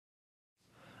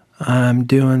I'm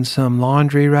doing some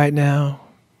laundry right now.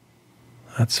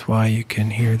 That's why you can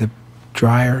hear the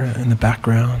dryer in the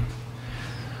background.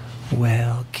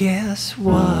 Well, guess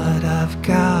what? I've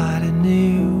got a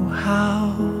new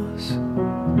house.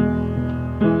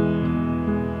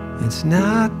 It's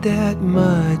not that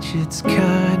much, it's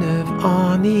kind of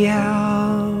on the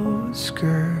outskirts.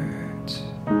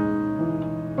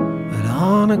 But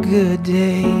on a good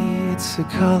day, it's the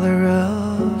color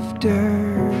of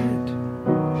dirt.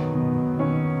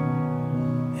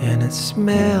 And it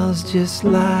smells just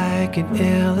like an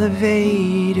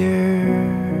elevator.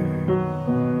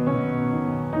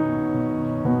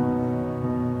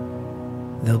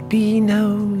 There'll be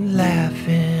no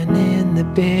laughing in the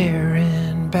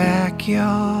barren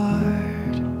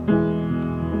backyard.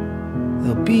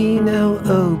 There'll be no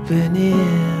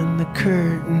opening the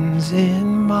curtains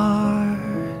in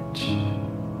March.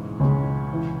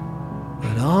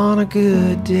 But on a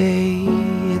good day,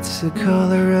 it's the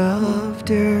color of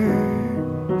dirt.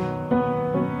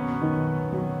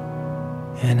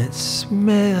 And it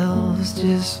smells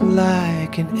just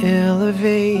like an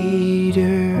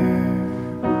elevator.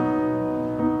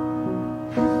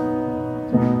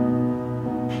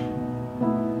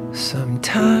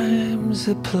 Sometimes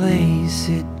a place,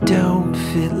 it don't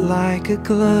fit like a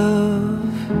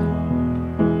glove.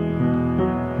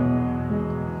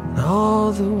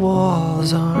 All the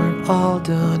walls aren't all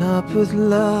done up with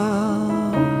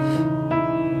love.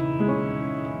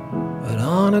 But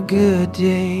on a good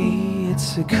day,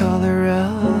 it's the color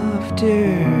of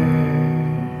dirt.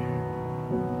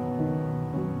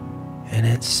 And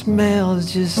it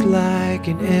smells just like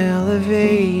an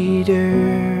elevator.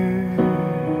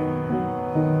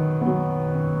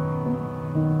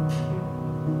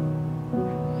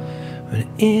 But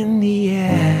in the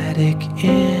attic,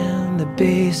 in the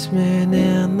basement,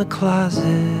 and the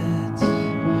closets,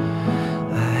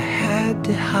 I had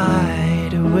to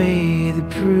hide away the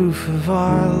proof of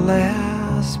our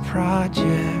last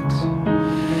project.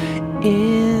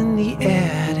 In the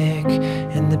attic,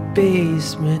 in the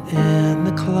basement, and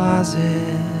the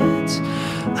closets,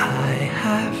 I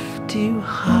have to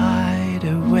hide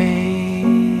away.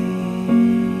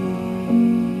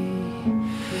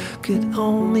 Could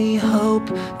only hope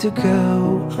to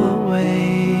go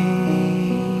away.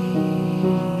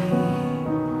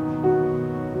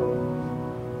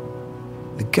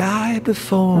 The guy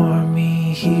before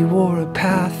me, he wore a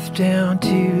path down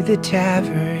to the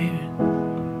tavern.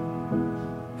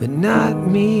 But not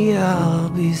me, I'll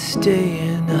be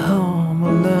staying home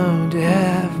alone to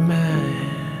have mine.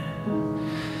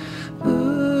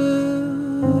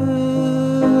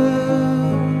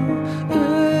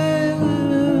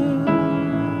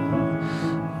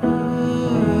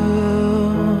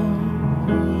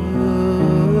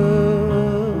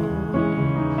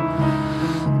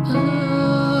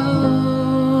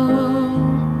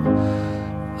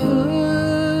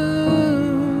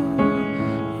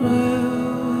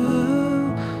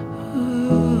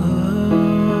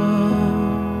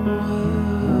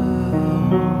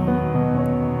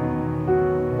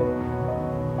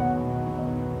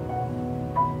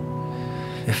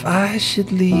 If I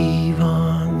should leave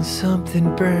on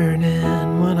something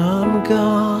burning when I'm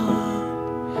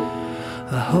gone,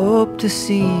 I hope to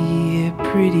see a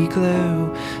pretty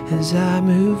glow as I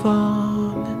move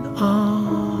on and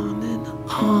on and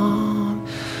on.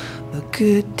 A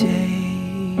good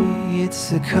day, it's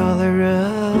the color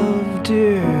of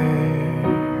dirt.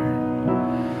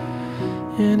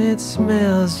 And it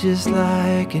smells just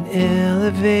like an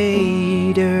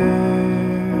elevator.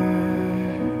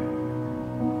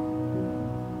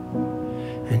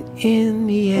 And in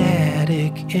the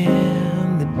attic,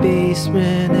 in the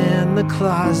basement, and the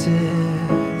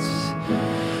closets,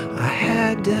 I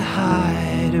had to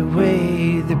hide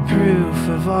away the proof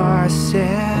of our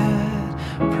sad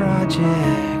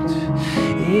project.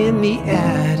 In the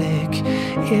attic,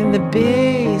 in the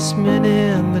basement,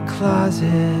 and the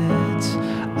closets,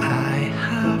 I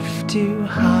have to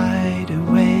hide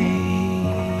away.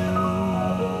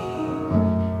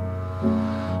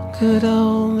 Could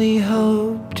only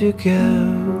hope to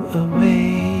go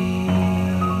away.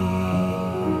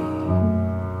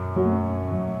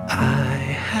 I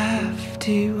have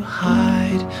to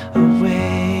hide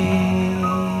away.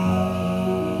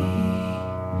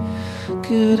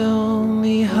 Could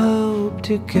only hope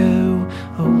to go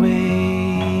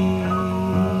away.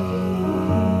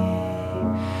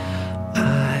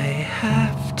 I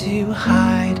have to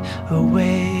hide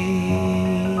away.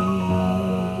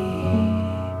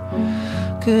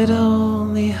 Could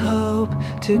only hope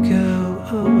to go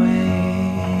away.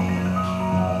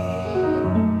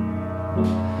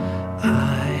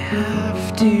 I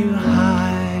have do.